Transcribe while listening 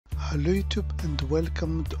Hello YouTube and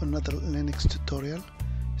welcome to another Linux tutorial.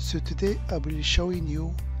 So today I will be showing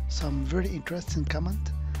you some very interesting command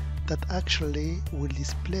that actually will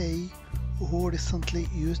display who recently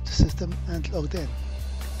used the system and logged in.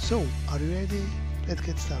 So are you ready? Let's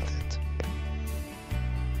get started.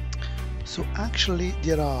 So actually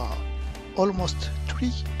there are almost 3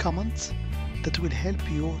 commands that will help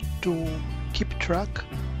you to keep track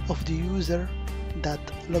of the user that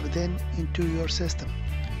logged in into your system.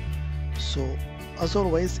 So as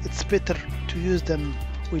always, it's better to use them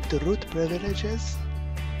with the root privileges.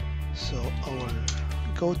 So I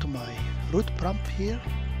will go to my root prompt here.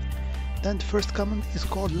 Then the first command is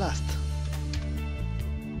called last.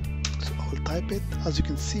 So I will type it. As you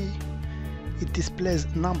can see, it displays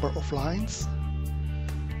a number of lines,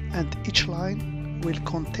 and each line will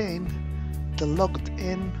contain the logged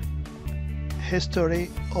in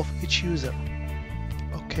history of each user.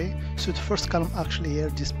 Okay, so the first column actually here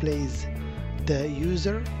displays the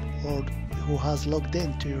user or who has logged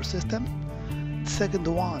in to your system. The second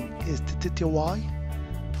one is the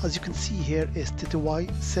TTY. As you can see here is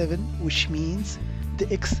TTY7, which means the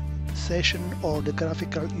X session or the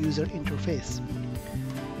graphical user interface,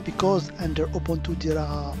 because under Ubuntu there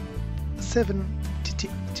are 7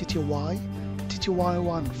 TTY.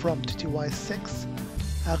 TTY1 from TTY6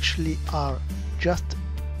 actually are just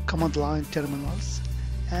command line terminals,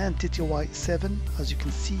 and TTY7, as you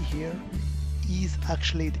can see here, is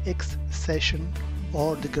actually the X session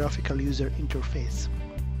or the graphical user interface.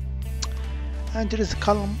 And there is a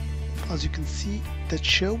column, as you can see, that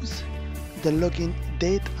shows the login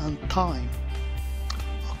date and time.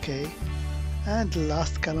 Okay, and the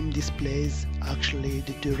last column displays actually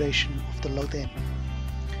the duration of the login.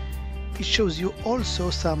 It shows you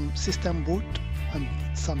also some system boot and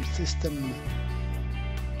some system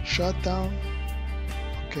shutdown.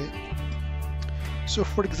 Okay, so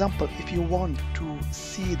for example, if you want to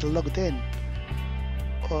see the logged in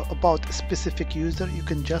about a specific user, you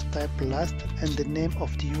can just type last and the name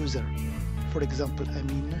of the user. For example,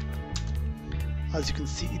 Amin. As you can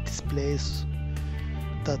see, it displays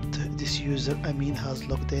that this user Amin has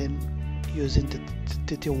logged in using the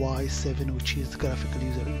TTY7, which is the graphical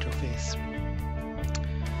user interface.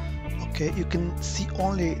 Okay, you can see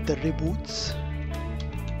only the reboots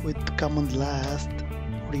with command last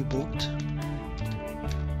reboot.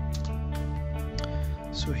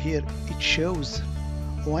 So here it shows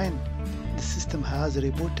when the system has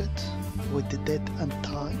rebooted with the date and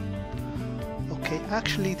time. Okay,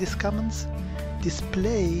 actually this commands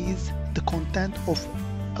displays the content of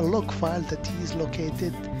a log file that is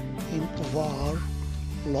located in var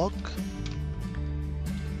log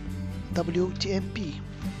wtmp.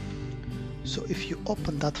 So if you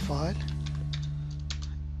open that file,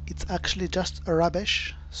 it's actually just a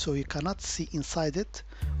rubbish, so you cannot see inside it.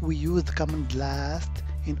 We use the command last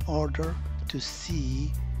in order to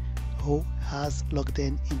see who has logged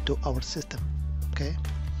in into our system. Okay,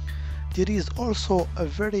 there is also a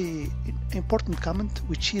very important command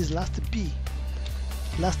which is lastb.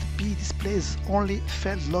 Lastb displays only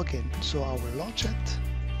failed login, so I will launch it,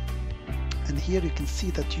 and here you can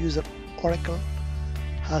see that user Oracle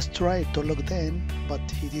has tried to log in, but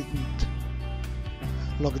he didn't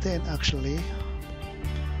logged in actually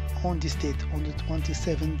on this date, on the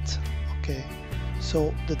 27th. Okay,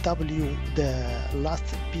 so the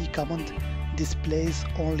lastb command displays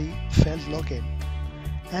only failed login,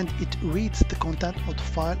 and it reads the content of the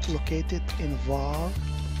file located in var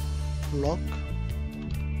log,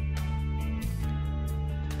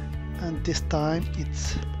 and this time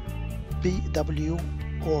it's bw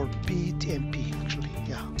or btmp actually.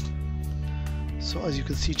 Yeah, so as you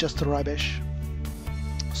can see, just rubbish.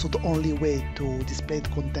 So the only way to display the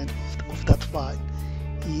content of that file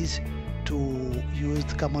is to use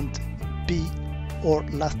the command b or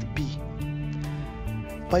lastb.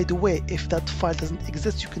 By the way, if that file doesn't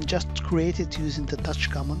exist, you can just create it using the touch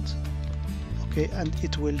command. Okay, and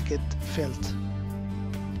it will get filled.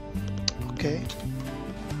 Okay,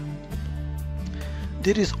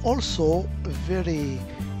 there is also a very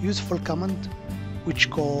useful command which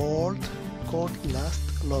called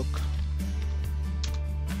lastlog.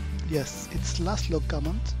 Yes, it's lastlog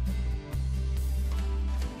command,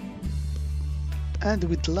 and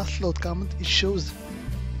with the lastlog command it shows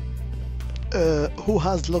who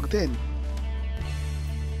has logged in.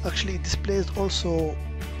 Actually it displays also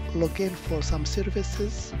login for some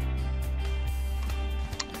services.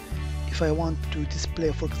 If I want to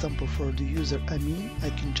display, for example, for the user Amin,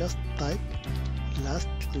 I can just type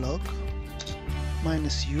lastlog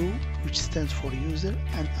 -u, which stands for user,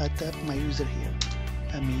 and I type my user here,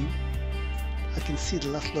 Amin. I can see the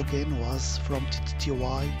last login was from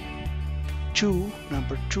TTY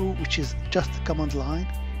number 2, which is just a command line.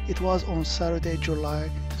 It was on Saturday, July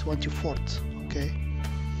 24th. Okay,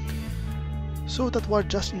 so that was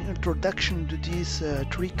just an introduction to these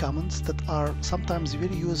 3 commands that are sometimes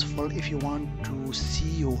very useful if you want to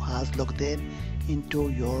see who has logged in into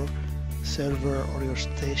your server or your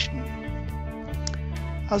station.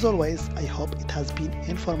 As always, I hope it has been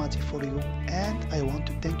informative for you, and I want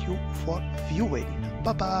to thank you for viewing.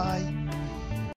 Bye bye.